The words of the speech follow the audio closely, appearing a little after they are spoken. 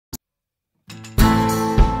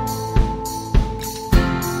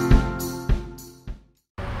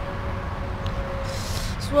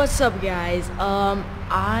What's up, guys?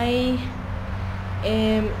 I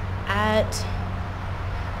am at,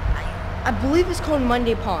 I believe it's called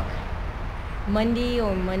Monday Park.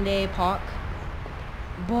 Monday Park.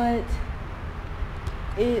 But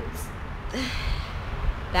it's,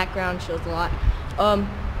 background shows a lot.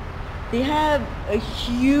 They have a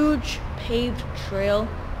huge paved trail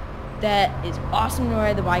that is awesome to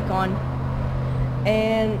ride the bike on.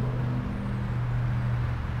 And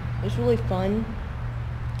it's really fun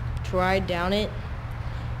to ride down it.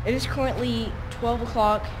 It is currently 12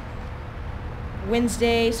 o'clock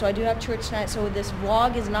Wednesday, so I do have church tonight, so this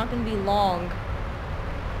vlog is not going to be long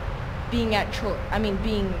being at church,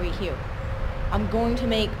 being right here. I'm going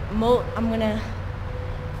to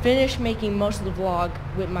finish making most of the vlog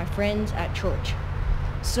with my friends at church.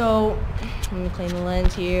 So, let me clean the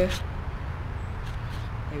lens here.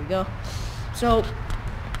 There we go. So,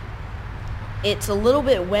 it's a little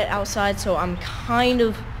bit wet outside, so I'm kind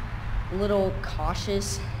of a little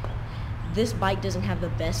cautious. This bike doesn't have the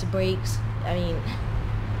best brakes.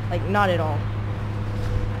 Not at all.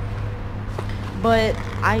 But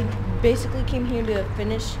I basically came here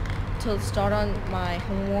to start on my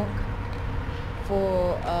homework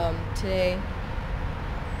for today.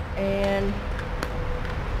 And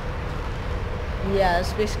yeah,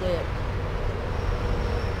 that's basically it.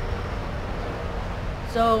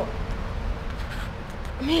 So,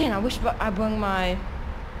 man, I wish I brought my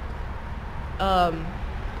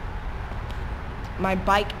my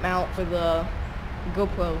bike mount for the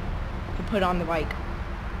GoPro to put on the bike.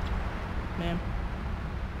 Man.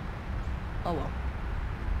 Oh well.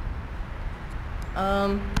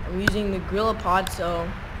 I'm using the GorillaPod, so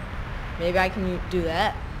maybe I can do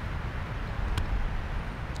that.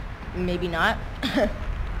 Maybe not.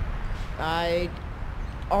 I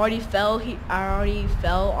already fell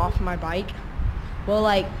off my bike. Well,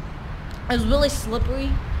 it was really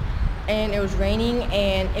slippery, and it was raining,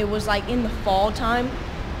 and it was in the fall time,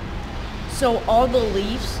 so all the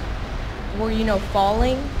leaves were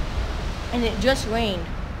falling, and it just rained,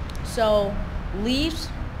 so leaves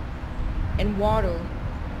and water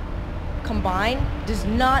combined is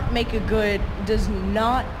not a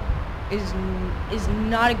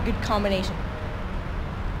good combination.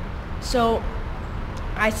 So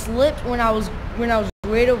I slipped when I was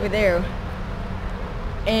right over there,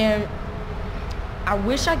 and I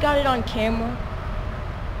wish I got it on camera,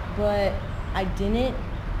 but I didn't.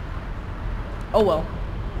 Oh well.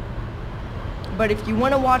 But if you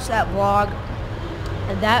want to watch that vlog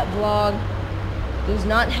does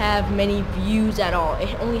not have many views at all.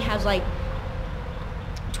 It only has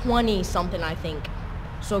 20 something, I think.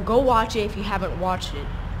 So go watch it if you haven't watched it.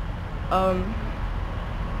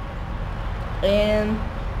 And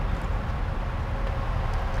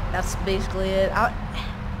that's basically it.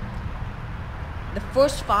 The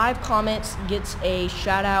first 5 comments gets a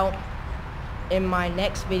shout out in my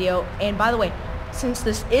next video. And by the way, since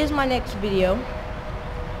this is my next video,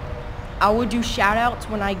 I will do shout outs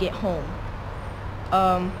when I get home.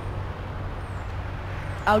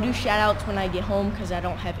 I'll do shout outs when I get home because I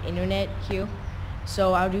don't have internet here.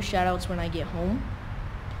 So I'll do shout outs when I get home.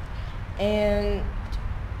 And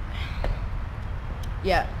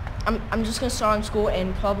yeah, I'm just gonna start on school,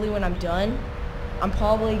 and probably when I'm done, I'm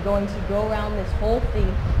probably going to go around this whole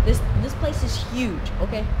thing. This place is huge,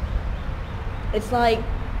 okay? It's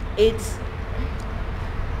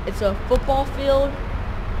it's a football field,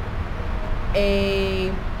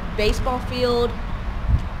 a baseball field,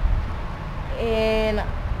 and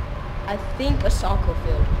I think a soccer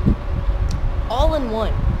field. All in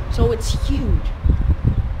one. So it's huge.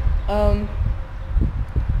 So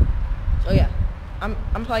yeah. I'm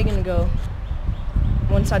probably gonna go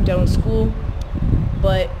once I'm done with school.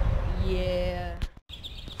 But yeah,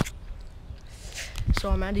 so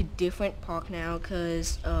I'm at a different park now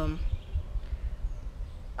because I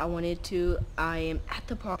am at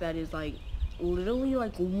the park that is literally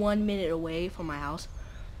 1 minute away from my house.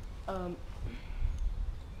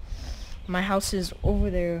 My house is over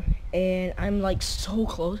there, and I'm so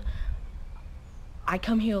close. I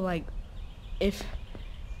come here if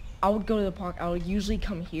I would go to the park, I would usually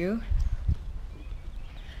come here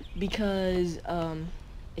because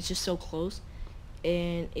it's just so close,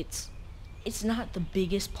 and it's not the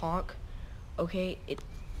biggest park, okay?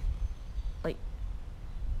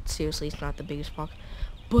 Seriously, it's not the biggest park,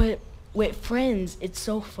 but with friends it's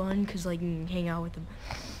so fun because you can hang out with them.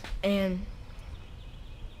 And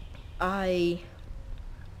I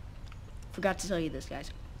forgot to tell you this,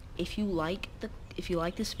 guys. If you like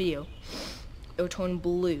this video, it will turn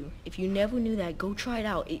blue. If you never knew that, go try it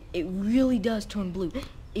out. It really does turn blue.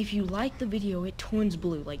 If you like the video, it turns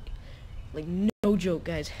blue, like no No joke,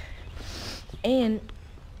 guys. And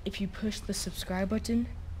if you push the subscribe button,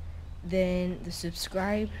 then the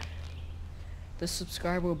subscriber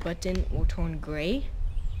button will turn gray.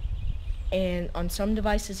 And on some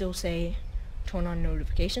devices it'll say turn on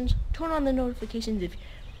notifications. Turn on the notifications if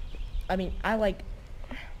I like,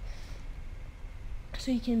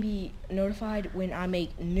 so you can be notified when I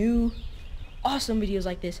make new awesome videos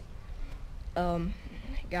like this.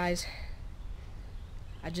 Guys,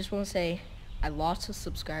 I just want to say I lost a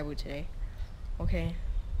subscriber today. Okay,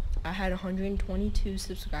 I had 122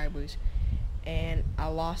 subscribers and I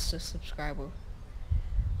lost a subscriber.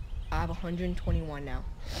 I have 121 now.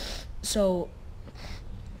 So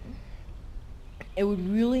it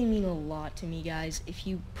would really mean a lot to me, guys, if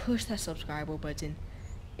you push that subscriber button.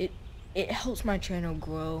 It helps my channel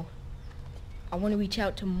grow. I want to reach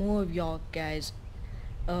out to more of y'all guys,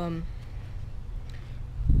 to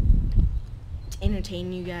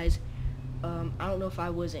entertain you guys. I don't know if I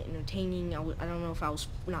wasn't entertaining. I don't know if I was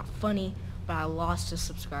not funny, but I lost a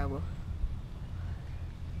subscriber.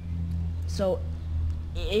 So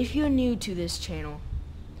if you're new to this channel,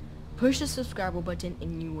 push the subscriber button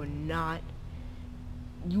and you will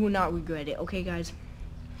not regret it. Okay, guys,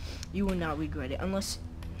 you will not regret it unless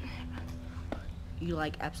you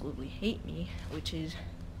like absolutely hate me, which is,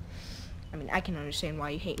 I can understand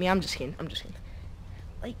why you hate me. I'm just kidding.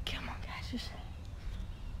 Like, come on, guys.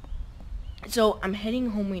 So I'm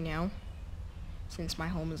heading home right now, since my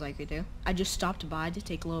home is like right there. I just stopped by to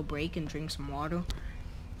take a little break and drink some water,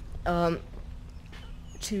 to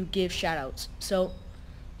give shout-outs. So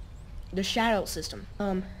the shout-out system,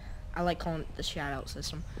 I like calling it the shout-out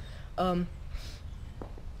system.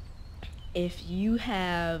 If you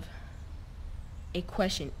have a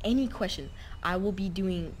question, any question, I will be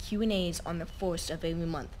doing Q&As on the 1st of every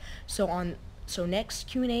month. So next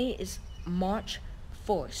Q&A is March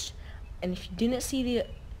 1st. And if you didn't see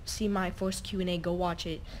my first Q&A, go watch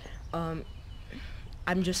it. I'm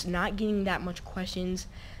just not getting that much questions.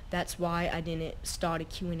 That's why I didn't start a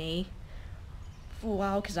Q&A for a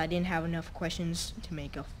while, because I didn't have enough questions to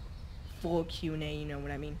make a full Q&A, you know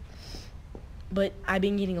what I mean. But I've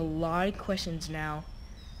been getting a lot of questions now,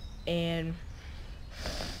 and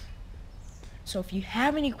so if you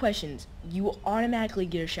have any questions, you will automatically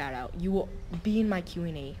get a shout out. You will be in my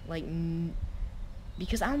Q&A, like,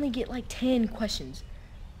 because I only get like 10 questions.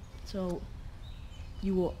 So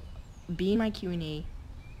you will be in my Q&A,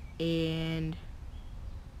 and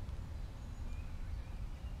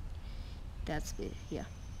that's it. Yeah.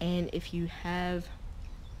 And if you have,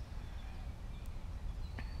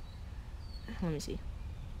 let me see,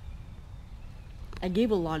 I gave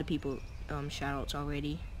a lot of people shout outs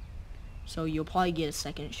already, so you'll probably get a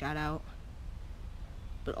second shout out.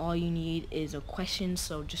 But all you need is a question,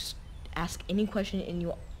 so just ask any question and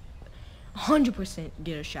you'll 100%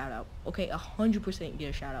 get a shout out. Okay, 100% get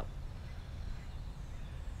a shout out.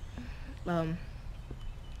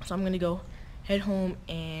 So I'm gonna go head home,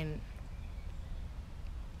 and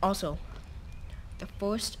also the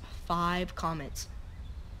first 5 comments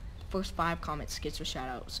gets a shout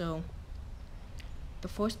out. So the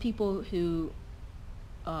first 5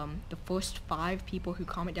 people who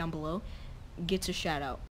comment down below gets a shout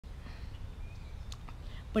out.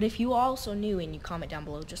 But if you are also new and you comment down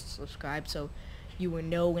below, just subscribe so you will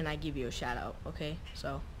know when I give you a shout out. Okay,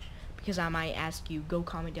 so because I might ask you, go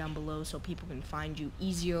comment down below so people can find you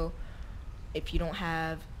easier. If you don't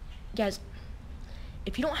have, guys,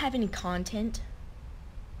 if you don't have any content,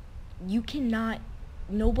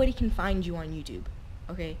 nobody can find you on YouTube.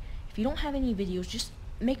 Okay, if you don't have any videos, just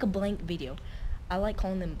make a blank video. I like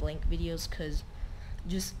calling them blank videos, because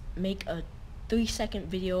just make a 3-second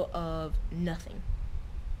video of nothing,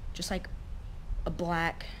 just like a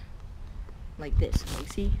black, like this,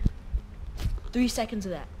 like, see, 3 seconds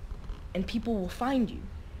of that, and people will find you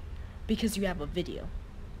because you have a video.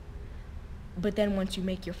 But then once you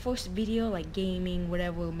make your first video, like gaming,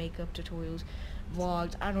 whatever, makeup tutorials,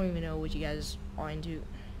 vlogs, I don't even know what you guys are into,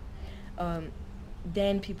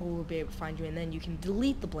 then people will be able to find you, and then you can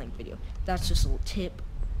delete the blank video. That's just a little tip,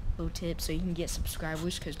 so you can get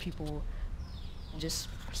subscribers, because people will just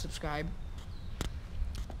subscribe.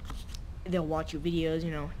 They'll watch your videos,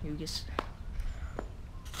 you know, you just.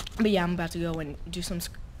 But yeah, I'm about to go and do some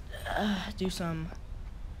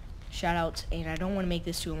shout outs, and I don't want to make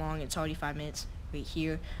this too long. It's already 5 minutes right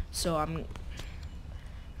here, so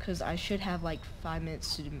because I should have like 5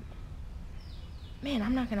 minutes to do. Man,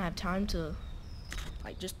 I'm not gonna have time to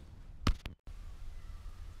just.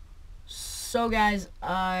 So guys,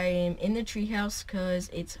 I'm in the treehouse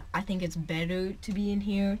because I think it's better to be in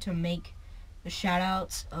here to make the shout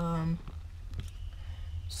outs.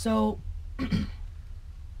 So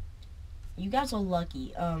you guys are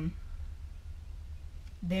lucky.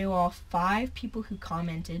 There are 5 people who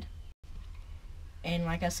commented, and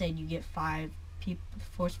like I said, you get 5 people,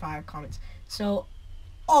 first 5 comments. So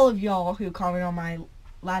all of y'all who commented on my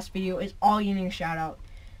last video is all getting a shout out.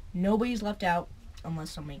 Nobody's left out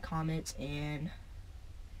unless somebody comments, and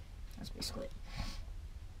that's basically it.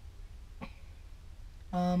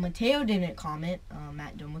 Mateo didn't comment,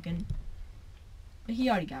 Matt Domican, but he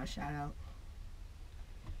already got a shout out.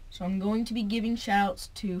 So I'm going to be giving shout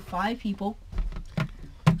outs to 5 people.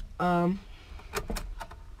 Let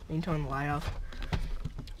me turn the light off.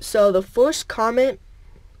 So the first comment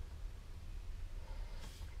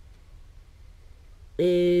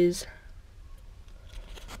is,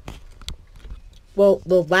 well,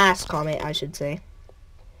 the last comment, I should say.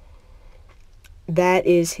 That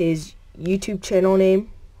is his YouTube channel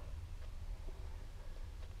name.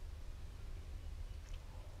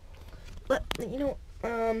 But, you know,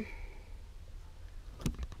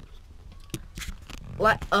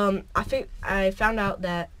 I found out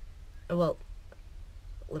that, well,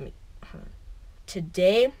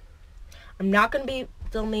 today, I'm not going to be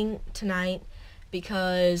filming tonight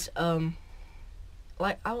because, I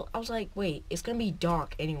was like, wait, it's going to be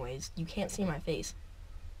dark anyways. You can't see my face.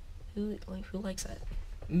 Who likes that?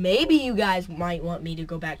 Maybe you guys might want me to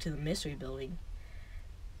go back to the mystery building.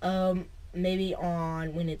 Maybe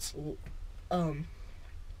on when it's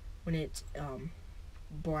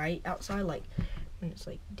bright outside, like when it's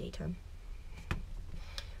like daytime.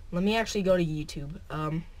 Let me actually go to YouTube.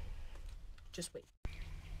 Just wait.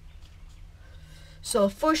 So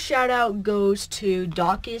first shout out goes to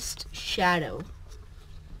Darkest Shadow.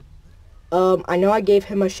 I know I gave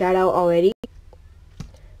him a shout out already,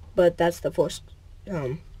 but that's the first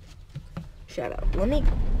shout out.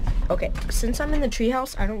 Okay, since I'm in the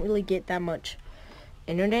treehouse, I don't really get that much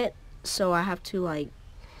internet, so I have to, like,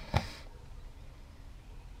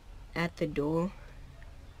 at the door.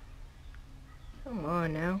 Come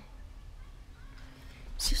on now.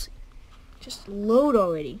 Seriously, just load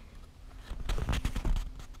already.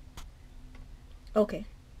 Okay,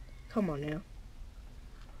 come on now.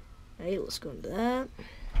 Alright, let's go into that.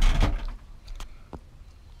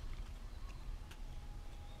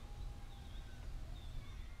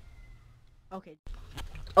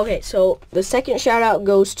 Okay, so the second shout out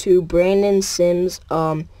goes to Brandon Sims.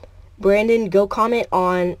 Brandon, go comment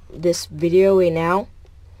on this video right now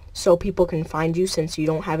so people can find you since you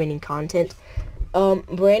don't have any content.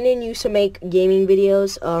 Brandon used to make gaming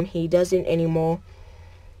videos. He doesn't anymore.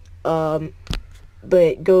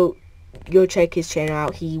 But go check his channel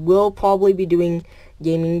out. He will probably be doing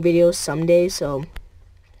gaming videos someday, so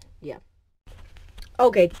yeah.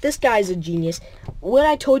 Okay, this guy's a genius. What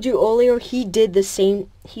I told you earlier, he did the same.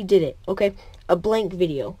 He did it, okay? A blank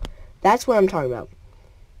video. That's what I'm talking about.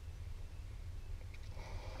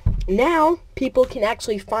 Now, people can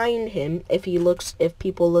actually find him if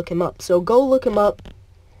people look him up. So go look him up.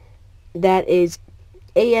 That is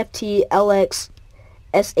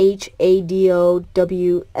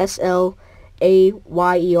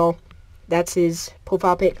AFTLXSHADOWSLAYER. That's his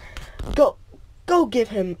profile pic. Go give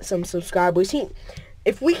him some subscribers.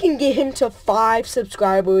 If we can get him to 5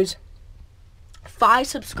 subscribers,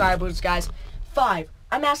 guys, 5.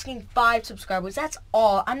 I'm asking 5 subscribers. That's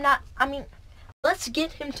all. Let's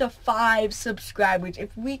get him to 5 subscribers.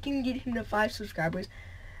 If we can get him to 5 subscribers,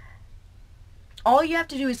 all you have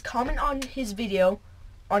to do is comment on his video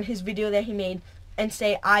that he made, and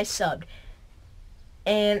say, I subbed.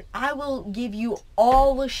 And I will give you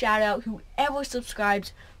all the shout out. Whoever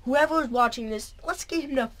subscribes, whoever is watching this, let's get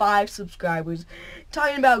him to 5 subscribers.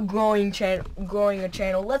 Talking about growing a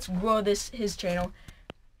channel. Let's grow his channel.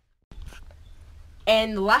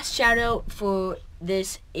 And the last shout out for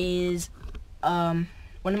this is one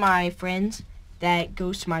of my friends that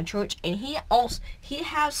goes to my church, and he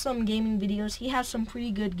has some gaming videos. He has some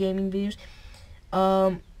pretty good gaming videos.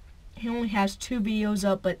 He only has 2 videos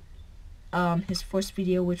up, but his first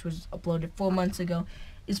video, which was uploaded 4 months ago,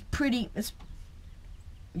 it's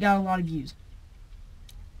got a lot of views.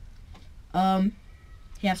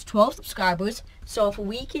 He has 12 subscribers, so if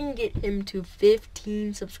we can get him to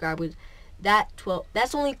 15 subscribers,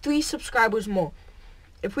 that's only 3 subscribers more.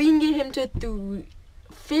 If we can get him to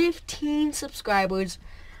 15 subscribers,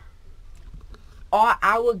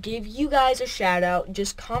 I will give you guys a shout out.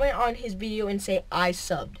 Just comment on his video and say I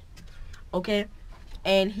subbed, okay?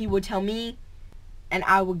 And he will tell me, and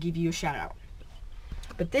I will give you a shout out.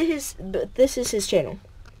 But this is his channel.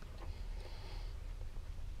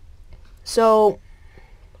 So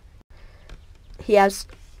he has,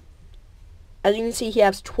 as you can see, he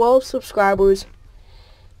has 12 subscribers.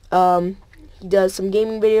 He does some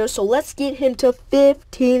gaming videos. So let's get him to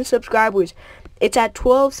 15 subscribers. It's at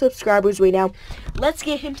 12 subscribers right now. Let's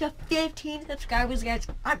get him to 15 subscribers, guys.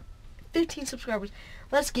 15 subscribers.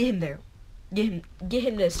 Let's get him there. Get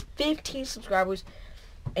him this 15 subscribers.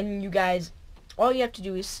 And you guys, all you have to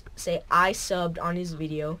do is say I subbed on his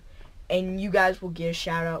video, and you guys will get a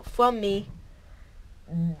shout out from me.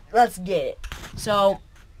 Let's get it. So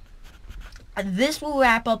this will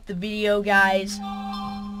wrap up the video, guys.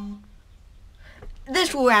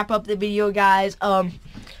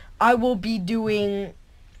 I will be doing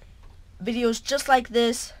videos just like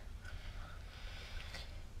this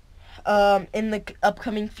in the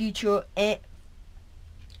upcoming future. And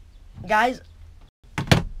guys,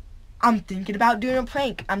 I'm thinking about doing a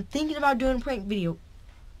prank. I'm thinking about doing a prank video.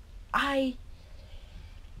 I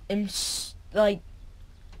am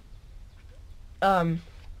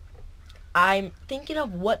I'm thinking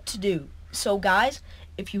of what to do. So guys,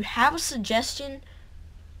 if you have a suggestion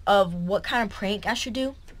of what kind of prank I should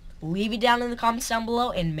do, leave it down in the comments down below,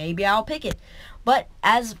 and maybe I'll pick it. But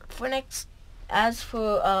as for this,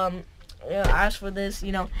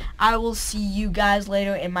 I will see you guys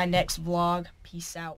later in my next vlog. Peace out.